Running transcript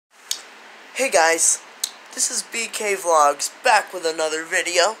Hey guys, this is BK Vlogs back with another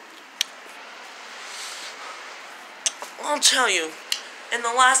video. I'll tell you, in the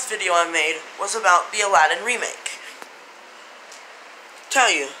last video I made was about the Aladdin remake.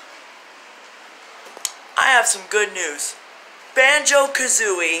 Tell you, I have some good news. Banjo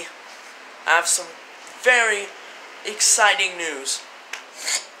Kazooie, I have some very exciting news.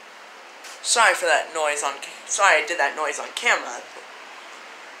 Sorry I did that noise on camera.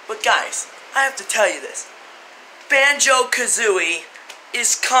 But guys, I have to tell you this. Banjo Kazooie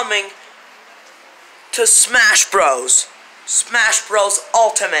is coming to Smash Bros. Smash Bros.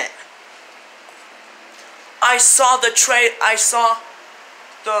 Ultimate. I saw the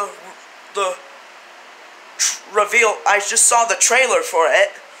reveal. I just saw the trailer for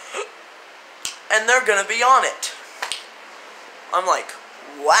it, and they're gonna be on it. I'm like,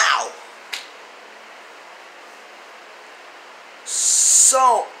 wow.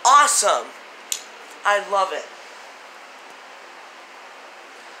 So awesome. I love it.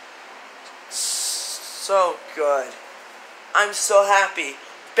 So good. I'm so happy.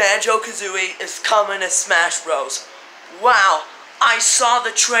 Banjo Kazooie is coming to Smash Bros. Wow. I saw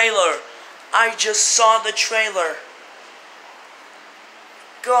the trailer. I just saw the trailer.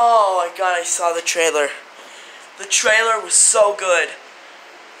 Oh my god, I saw the trailer. The trailer was so good.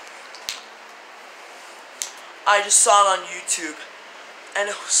 I just saw it on YouTube, and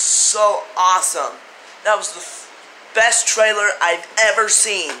it was so awesome. That was the best trailer I've ever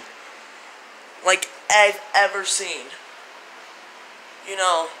seen. Like, I've ever seen. You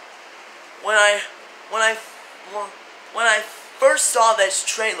know, when I first saw this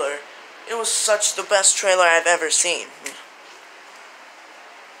trailer, it was such the best trailer I've ever seen.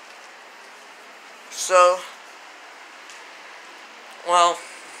 So, well,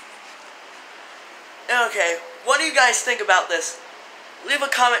 okay, what do you guys think about this? Leave a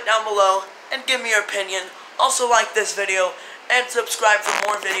comment down below and give me your opinion. Also like this video and subscribe for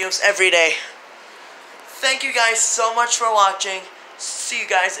more videos every day. Thank you guys so much for watching. See you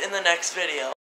guys in the next video.